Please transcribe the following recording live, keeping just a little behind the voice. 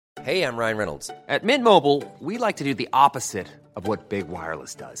Hey, I'm Ryan Reynolds. At Mint Mobile, we like to do the opposite of what Big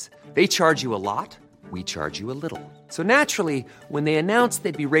Wireless does. They charge you a lot, we charge you a little. So naturally, when they announced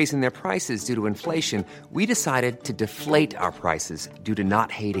they'd be raising their prices due to inflation, we decided to deflate our prices due to not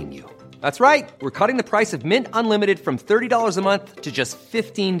hating you. That's right. We're cutting the price of Mint Unlimited from $30 a month to just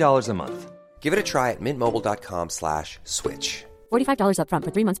 $15 a month. Give it a try at mintmobile.com/switch. $45 up front for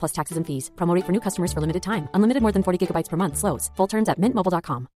 3 months plus taxes and fees. Promo rate for new customers for limited time. Unlimited more than 40 gigabytes per month. Slows full terms at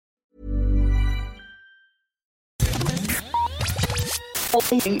mintmobile.com.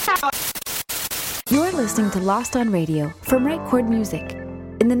 You're listening to Lost on Radio from Right Chord Music.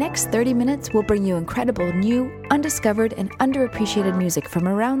 In the next 30 minutes, we'll bring you incredible, new, undiscovered, and underappreciated music from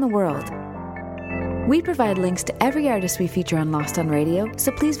around the world. We provide links to every artist we feature on Lost on Radio,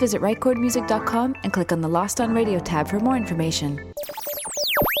 so please visit rightchordmusic.com and click on the Lost on Radio tab for more information.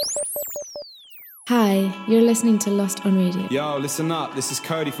 Hi, you're listening to Lost on Radio. Yo, listen up. This is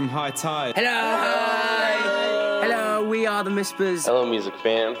Cody from High Tide. Hello! Hi! Hello, we are the Mispers. Hello, music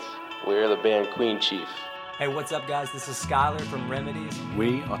fans. We're the band Queen Chief. Hey, what's up, guys? This is Skylar from Remedies.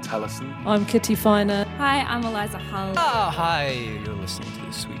 We are Tellison. I'm Kitty Finer. Hi, I'm Eliza Hull. Hi, you're listening to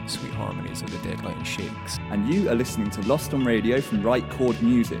the sweet, sweet harmonies of the Deadline Shakes. And you are listening to Lost on Radio from Right Chord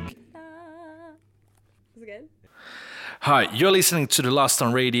Music. Hi, you're listening to the Lost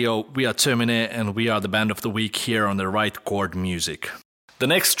on Radio. We are Termine, and we are the band of the week here on the Right Chord Music. The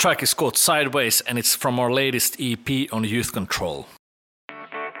next track is called Sideways, and it's from our latest EP on Youth Control.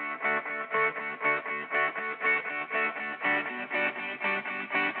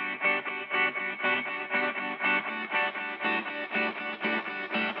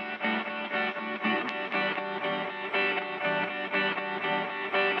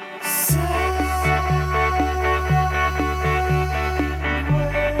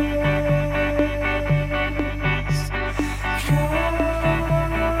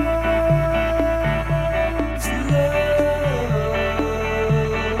 Love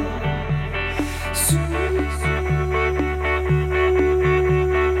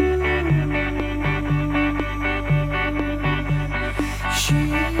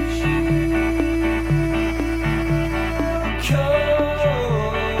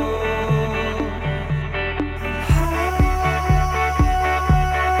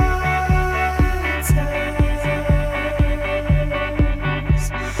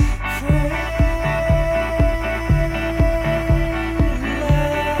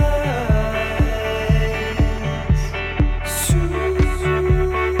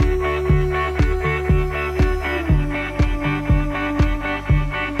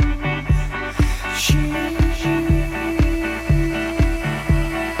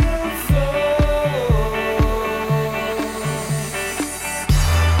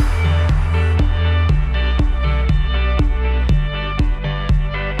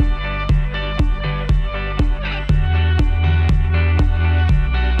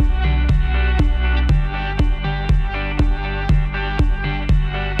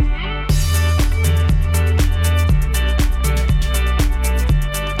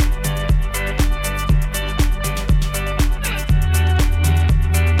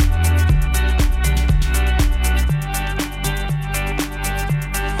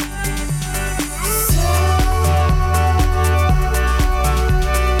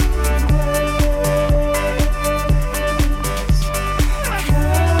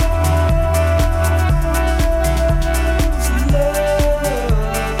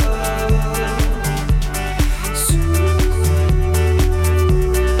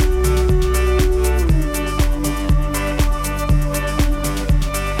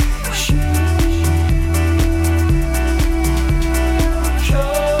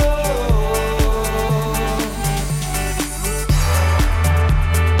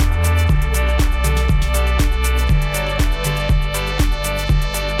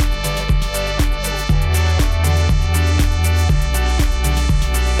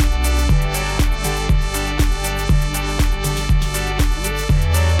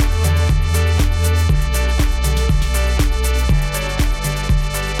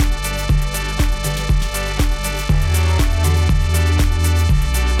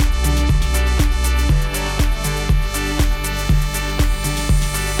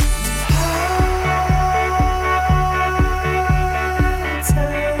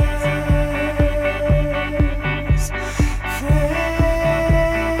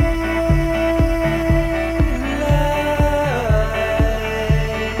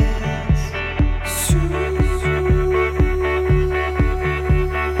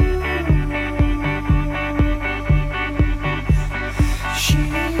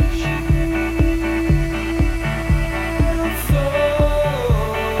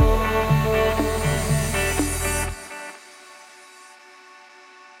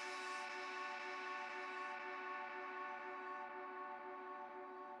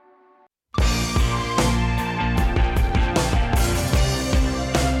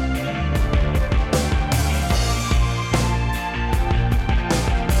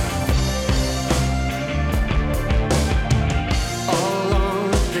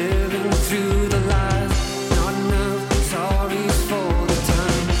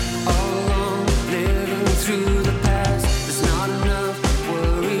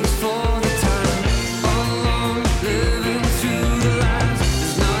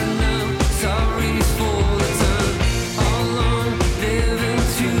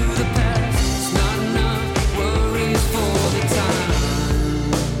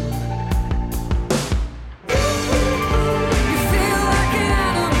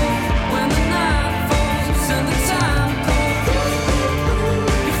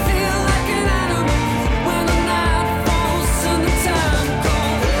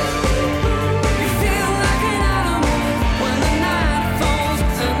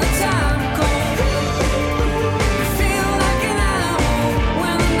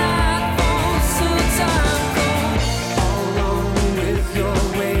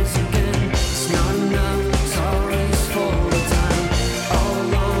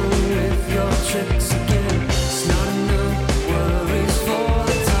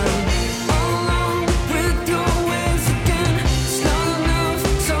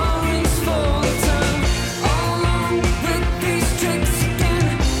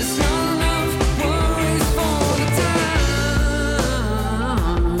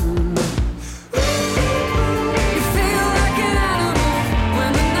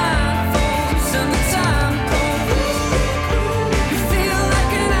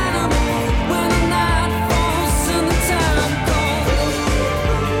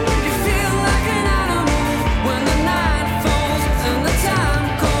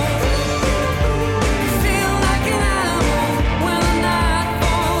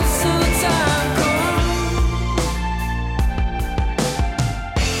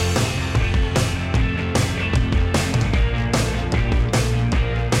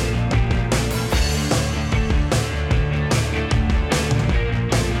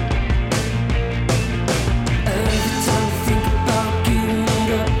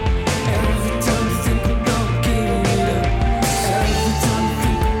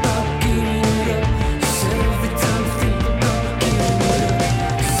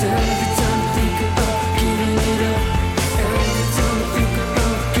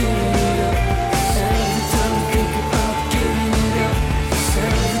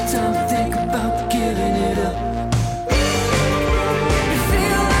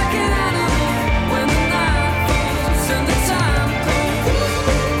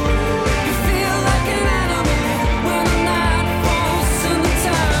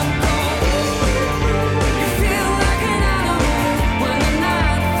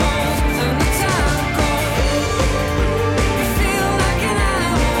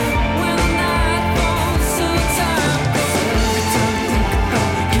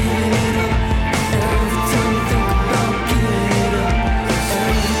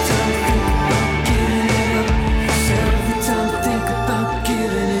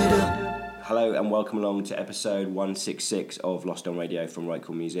and welcome along to episode 166 of Lost on Radio from Right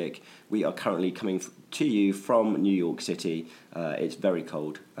Chord Music. We are currently coming to you from New York City. It's very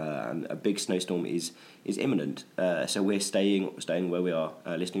cold and a big snowstorm is imminent. So we're staying where we are,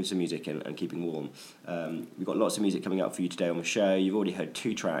 listening to some music and keeping warm. We've got lots of music coming up for you today on the show. You've already heard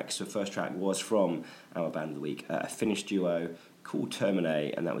two tracks. The first track was from our band of the week, a Finnish duo called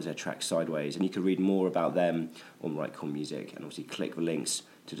Termine, and that was their track Sideways. And you can read more about them on Right Chord Music and obviously click the links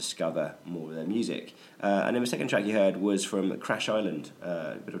to discover more of their music. And then the second track you heard was from Crash Island,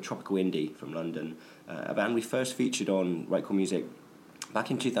 a bit of tropical indie from London, a band we first featured on Right Chord Music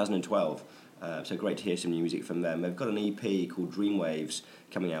back in 2012. So great to hear some new music from them. They've got an EP called Dreamwaves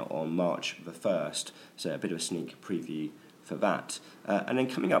coming out on March the 1st, so a bit of a sneak preview for that. And then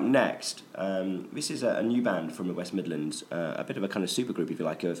coming up next, this is a new band from the West Midlands, a bit of a kind of supergroup, if you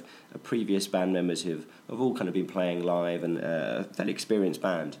like, of previous band members who've all kind of been playing live, and a fairly experienced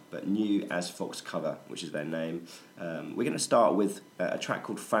band, but new as Fox Cover, which is their name. We're going to start with a track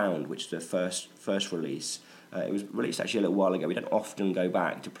called Found, which is their first release. It was released actually a little while ago. We don't often go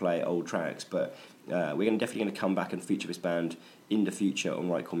back to play old tracks, but we're definitely going to come back and feature this band in the future on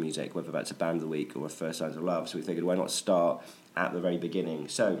Right Chord Music, whether that's a band of the week or a First Signs of Love. So we figured, why not start at the very beginning?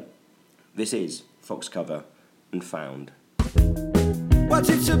 So this is Fox Cover and Found. What's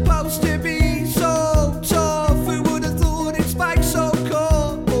it supposed to be so tough? Who would have thought it spiked so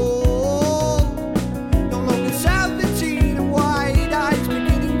cold? No longer 17 and wide eyes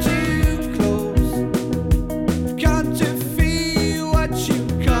beginning to close. Got to feel what you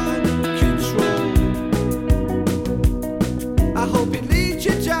can't control. I hope it leads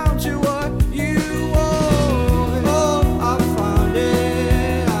you down to what you want. Oh, I found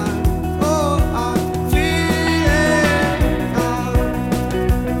it. I feel it.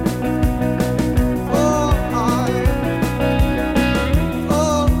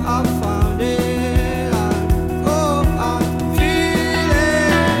 I found it. I feel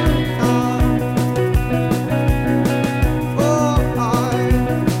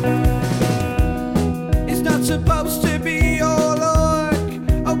it. It's not supposed to be your luck.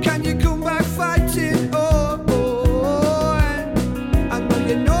 Oh, can you come back fighting? I know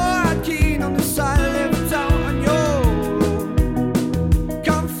you're not keen on the side left out on your own.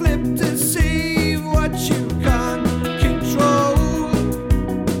 Can't flip to see what you can't control.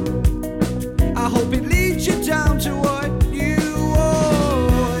 I hope it leads you down to what you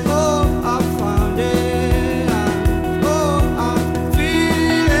want. Oh, I found it. I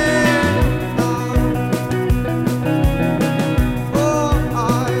feel it. I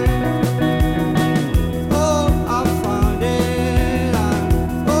found it. I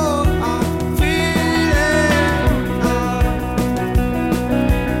feel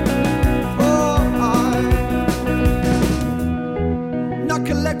it. Not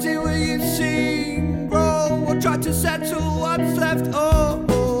collecting what you've seen, bro. Or try to settle what's left.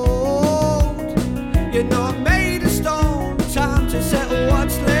 You know I made a stone. Time to settle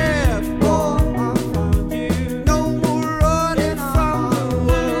what's left. I found you. No more running from the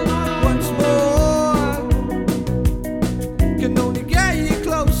world once more. Can only get you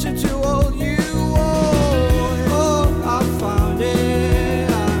closer to all you want. I found it.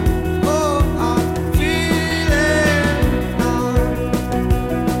 I feel it. I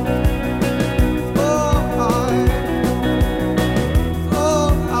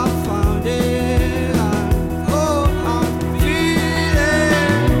found it. I feel it.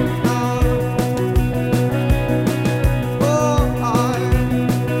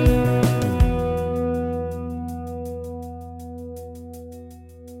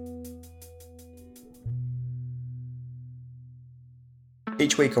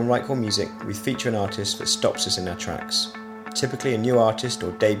 Each week on Right Chord Music, we feature an artist that stops us in our tracks. Typically a new artist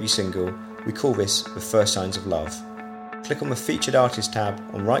or debut single, we call this the First Signs of Love. Click on the Featured Artist tab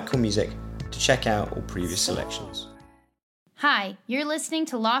on Right Chord Music to check out all previous selections. Hi, you're listening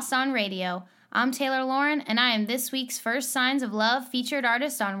to Lost on Radio. I'm Taylor Lauren, and I am this week's First Signs of Love featured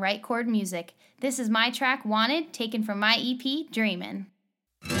artist on Right Chord Music. This is my track Wanted, taken from my EP, Dreamin'.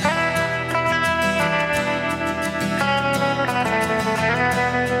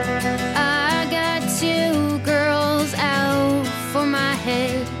 I got two girls out for my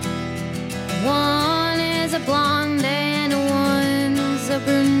head. One is a blonde and one's a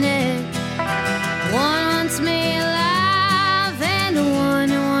brunette. One wants me alive and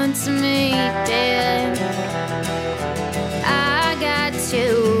one wants me dead. I got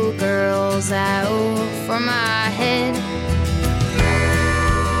two girls out for my head.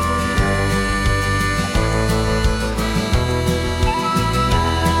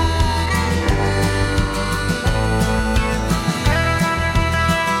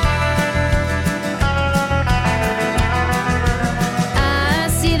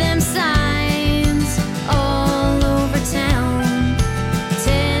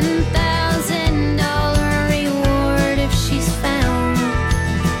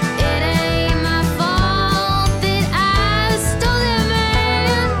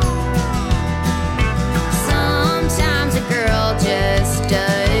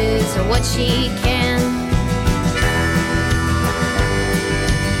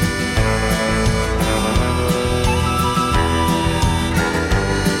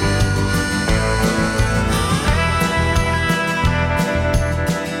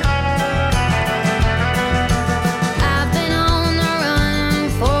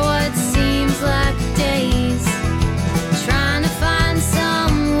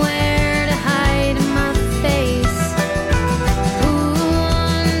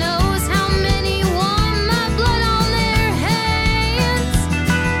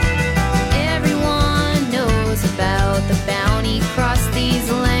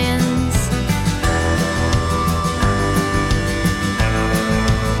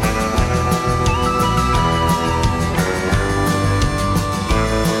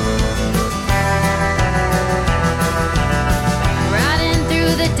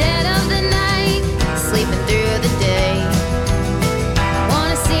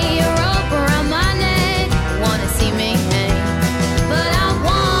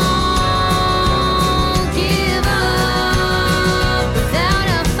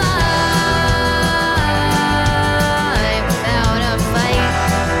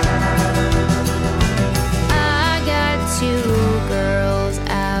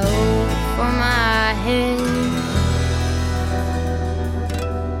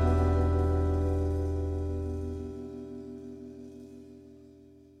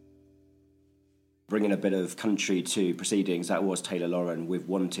 bit of country to proceedings. That was Taylor Lauren with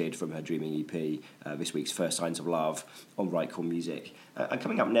Wanted from her Dreaming EP, this week's First Signs of Love on Right Chord Music. And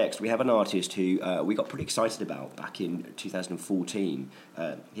coming up next, we have an artist who we got pretty excited about back in 2014.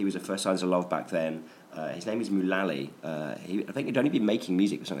 He was a First Signs of Love back then. His name is Mullally. I think he'd only been making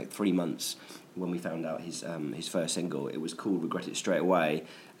music for something like 3 months when we found out his first single. It was called Regret It Straight Away.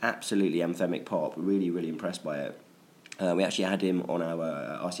 Absolutely anthemic pop. Really, really impressed by it. We actually had him on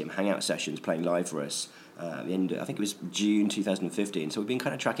our RCM Hangout sessions playing live for us at the end, I think it was June 2015. So we've been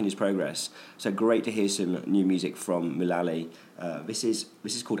kind of tracking his progress. So great to hear some new music from Mullally. This is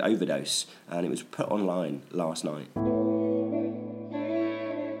called Overdose, and it was put online last night.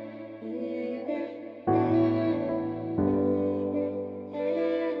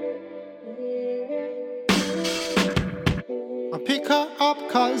 I pick her up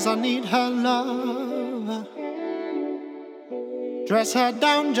 'cause I need her love. Dress her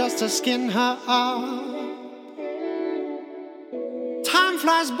down just to skin her up. Time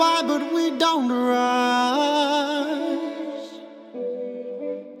flies by but we don't rush.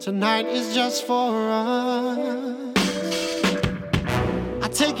 Tonight is just for us. I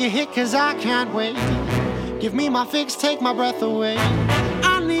take a hit 'cause I can't wait. Give me my fix, take my breath away.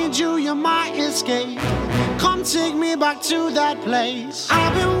 I need you, you're my escape. Come take me back to that place.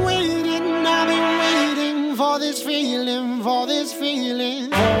 I've been waiting for this feeling, for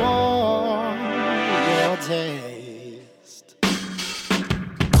your taste.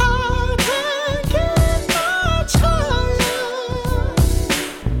 I can't get much higher.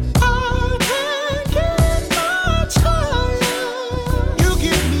 I can't get much higher. You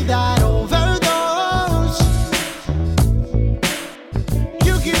give me that overdose.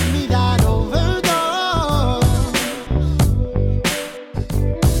 You give me that overdose.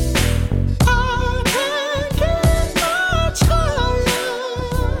 I can't get much higher.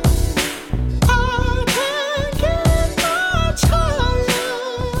 I can't get much higher.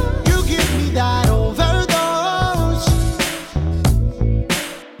 You give me that overdose.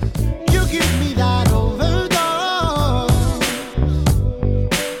 You give me that overdose.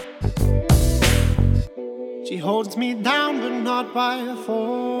 She holds me down but not by force.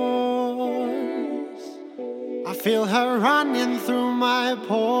 I feel her running through my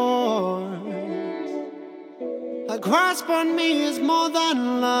pores. Her grasp on me is more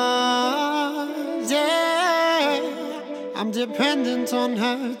than love. Yeah, I'm dependent on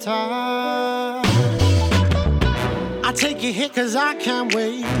her touch. I take a hit 'cause I can't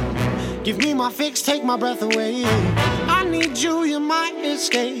wait. Give me my fix, take my breath away. I need you, you're my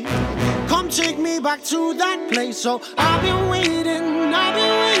escape. Come take me back to that place. So I've been waiting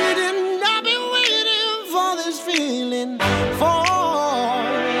for this feeling, for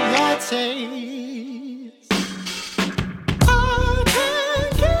your taste. I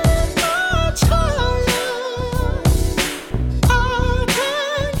can't get much higher. I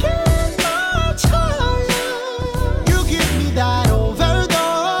can't get much higher. You give me that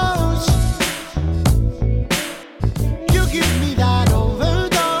overdose. You give me that overdose.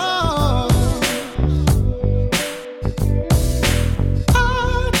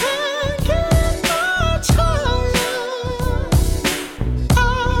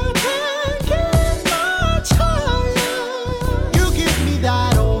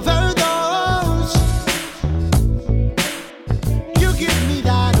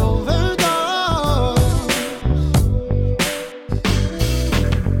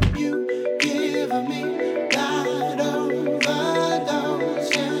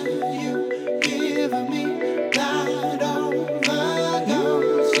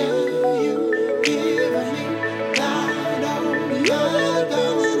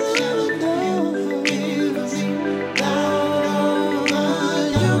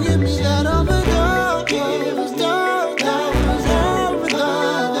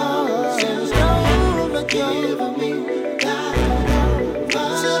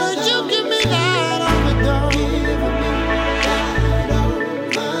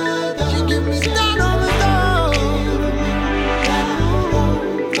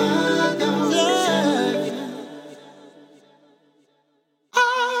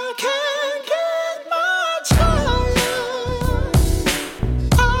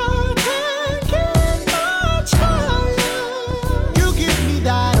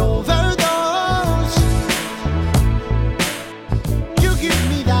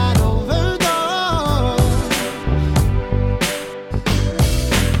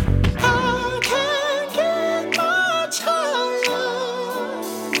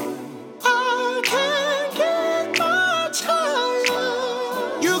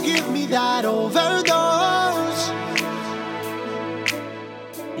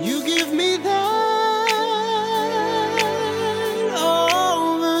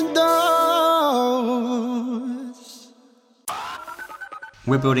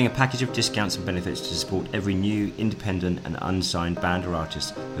 We're building a package of discounts and benefits to support every new, independent and unsigned band or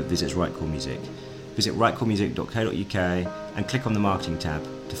artist that visits Right Chord Music. Visit rightchordmusic.co.uk and click on the marketing tab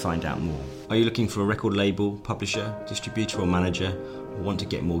to find out more. Are you looking for a record label, publisher, distributor or manager, or want to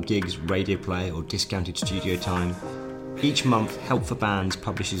get more gigs, radio play or discounted studio time? Each month, Help for Bands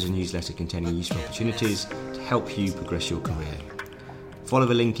publishes a newsletter containing useful opportunities to help you progress your career. Follow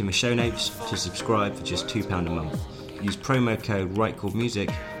the link in the show notes to subscribe for just £2 a month. Use promo code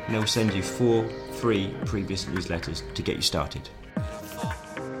RightChordMusic and they'll send you 4 free previous newsletters to get you started.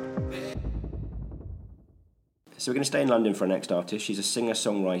 So we're going to stay in London for our next artist. She's a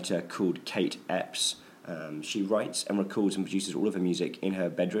singer-songwriter called Kate Epps. She writes and records and produces all of her music in her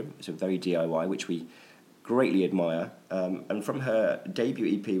bedroom. It's a very DIY, which we greatly admire. And from her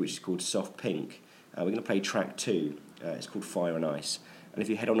debut EP, which is called Soft Pink, we're going to play track 2. It's called Fire and Ice. And if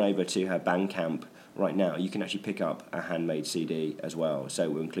you head on over to her Bandcamp right now, you can actually pick up a handmade CD as well. So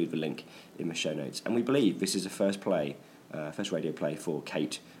we'll include the link in the show notes. And we believe this is the first radio play for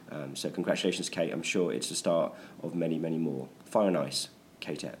Kate. So congratulations, Kate. I'm sure it's the start of many, many more. Fire and Ice,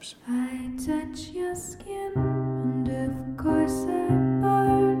 Kate Epps. I touch your skin, and of course I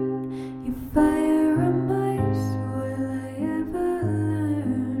burn. You fire on ice, will I ever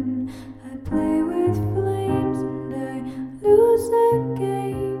learn? I play with flames, and I lose a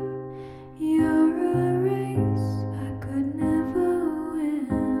game. You're a race I could never win.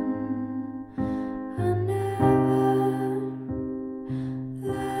 I never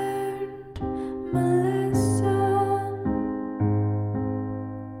learned my lesson.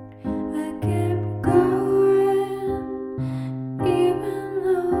 I kept going, even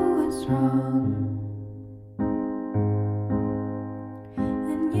though it's wrong.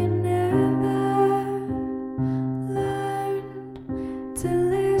 And you never learned to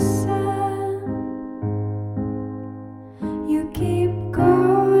listen. You keep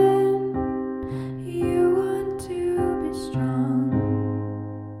going, you want to be strong.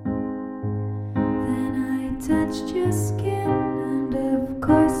 Then I touched your skin, and of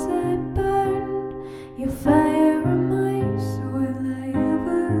course I burned. You fire on ice, will I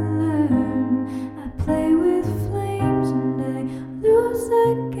ever learn? I play with flames, and I lose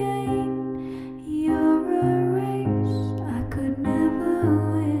again. You're a race I could never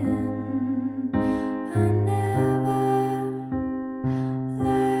win. I never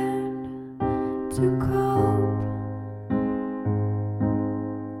learned to cope.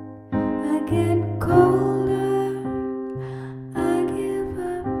 I get colder, I give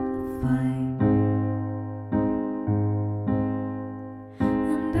up the fight.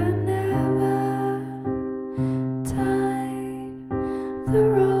 And I never tied the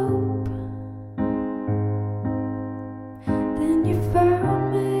rope. Then you found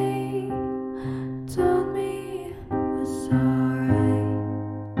me, told me it was alright.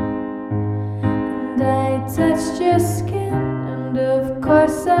 And I touched your skin, and of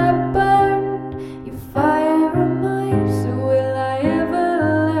course I burned. You fire on ice, will I ever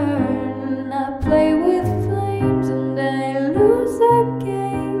learn? I play with flames, and I lose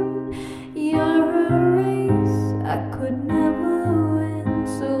again. You're a race I could never win.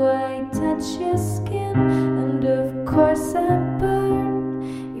 So I touch your skin, and of course I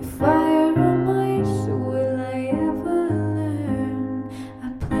burn. You fire on ice, will I ever learn? I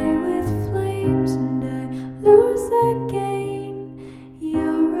play with flames, and I lose again.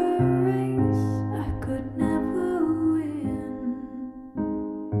 You're a race I could never win.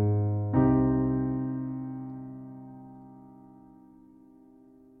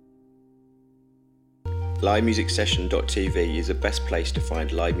 LiveMusicSession.tv is the best place to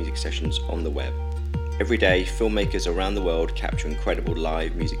find live music sessions on the web. Every day, filmmakers around the world capture incredible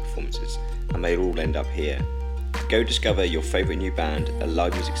live music performances, and they all end up here. Go discover your favourite new band at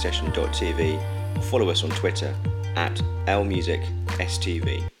LiveMusicSession.tv or follow us on Twitter at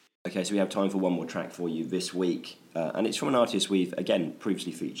LMusicSTV. Okay, so we have time for one more track for you this week, and it's from an artist we've, again,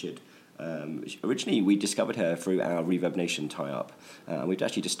 previously featured. Originally, we discovered her through our Reverb Nation tie-up. We've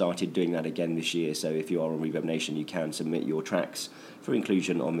actually just started doing that again this year, so if you are on Reverb Nation, you can submit your tracks for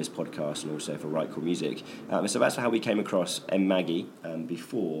inclusion on this podcast and also for Right Chord Music. So that's how we came across M. Maggie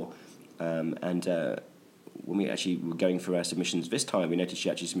before, and when we actually were going through our submissions this time, we noticed she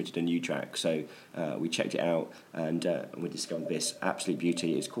actually submitted a new track, so we checked it out, and we discovered this absolute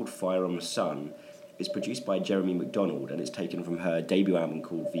beauty. It's called Fire on the Sun. It's produced by Jeremy McDonald, and it's taken from her debut album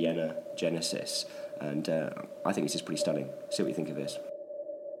called Vienna Genesis, and I think this is pretty stunning. See what you think of this.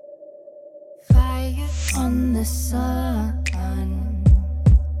 Fire on the sun,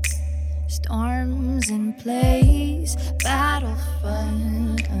 storms in place,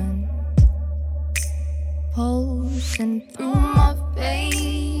 battlefront, pulsing through my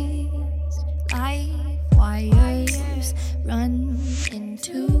veins, live wires run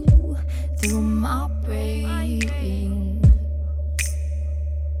into through my brain.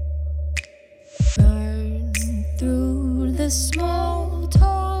 Burn through the small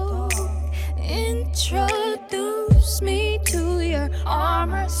talk. Introduce me to your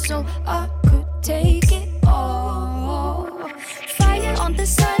armor so I could take it all. Fire on the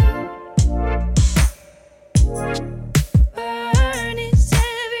sun. Burn, is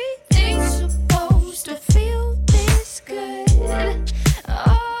everything supposed to feel this good?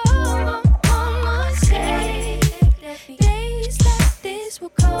 Oh, my mama said days like this will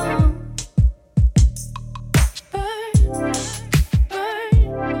come. Burn,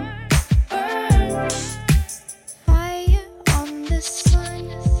 burn, burn. Fire on the sun.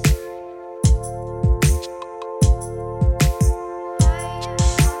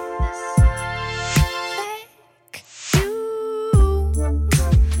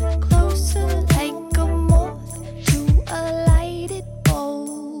 Closer like a moth to a lighted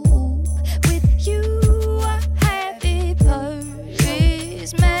bulb. With you I have it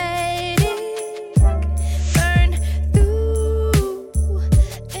charismatic. Burn through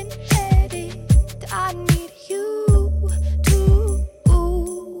an edit. I need you to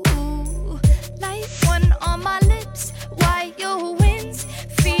light one on my lips while your winds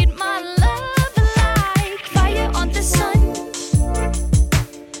feed my love like fire on the sun.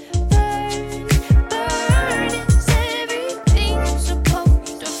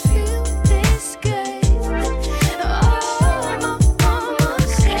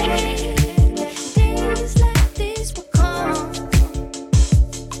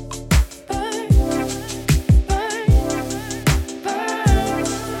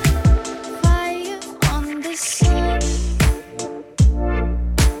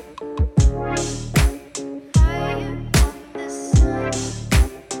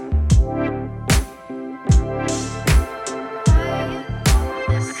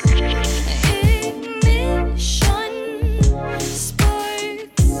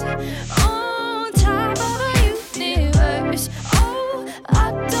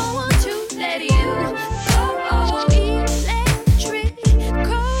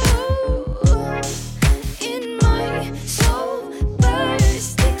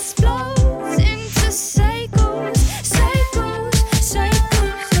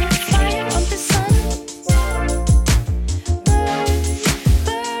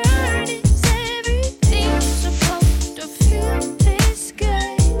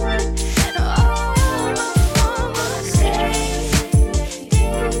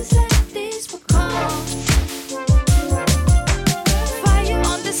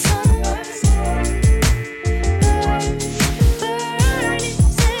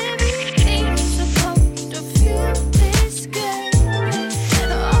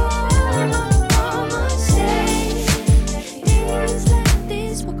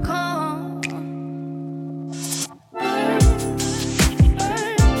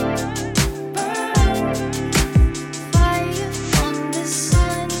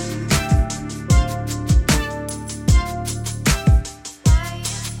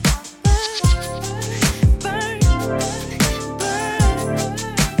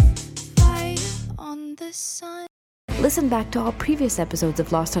 Listen back to all previous episodes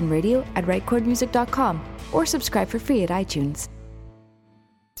of Lost on Radio at rightchordmusic.com or subscribe for free at iTunes.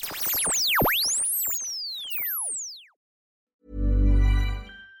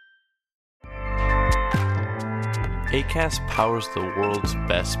 Acast powers the world's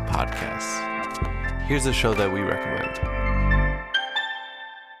best podcasts. Here's a show that we recommend.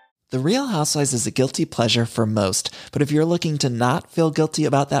 The Real Housewives is a guilty pleasure for most, but if you're looking to not feel guilty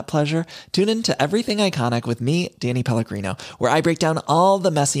about that pleasure, tune in to Everything Iconic with me, Danny Pellegrino, where I break down all the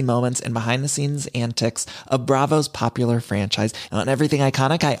messy moments and behind-the-scenes antics of Bravo's popular franchise. And on Everything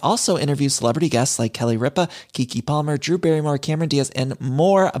Iconic, I also interview celebrity guests like Kelly Ripa, Keke Palmer, Drew Barrymore, Cameron Diaz, and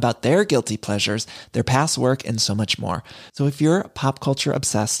more about their guilty pleasures, their past work, and so much more. So if you're pop culture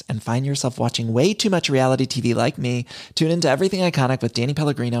obsessed and find yourself watching way too much reality TV like me, tune into Everything Iconic with Danny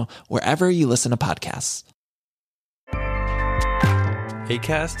Pellegrino, wherever you listen to podcasts.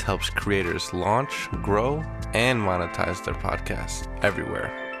 Acast helps creators launch, grow, and monetize their podcasts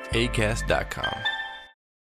everywhere. Acast.com.